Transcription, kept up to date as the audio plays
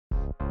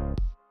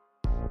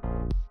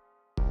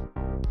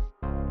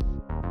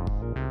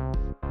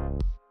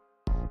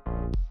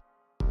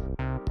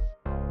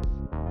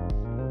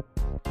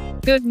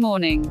Good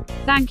morning.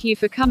 Thank you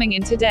for coming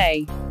in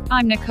today.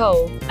 I'm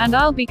Nicole, and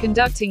I'll be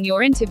conducting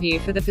your interview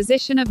for the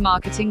position of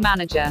marketing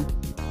manager.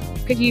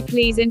 Could you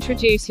please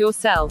introduce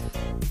yourself?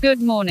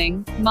 Good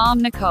morning, Ma'am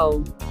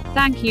Nicole.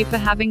 Thank you for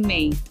having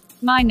me.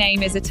 My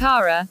name is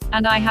Atara,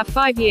 and I have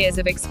 5 years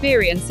of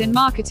experience in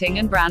marketing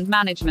and brand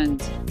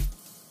management.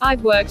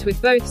 I've worked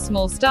with both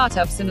small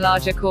startups and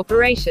larger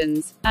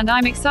corporations, and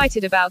I'm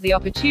excited about the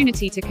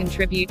opportunity to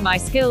contribute my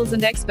skills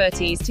and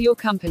expertise to your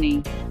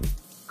company.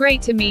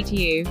 Great to meet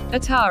you,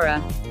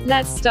 Atara.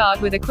 Let's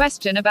start with a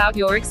question about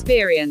your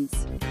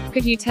experience.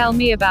 Could you tell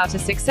me about a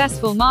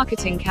successful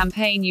marketing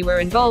campaign you were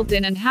involved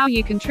in and how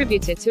you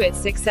contributed to its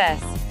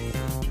success?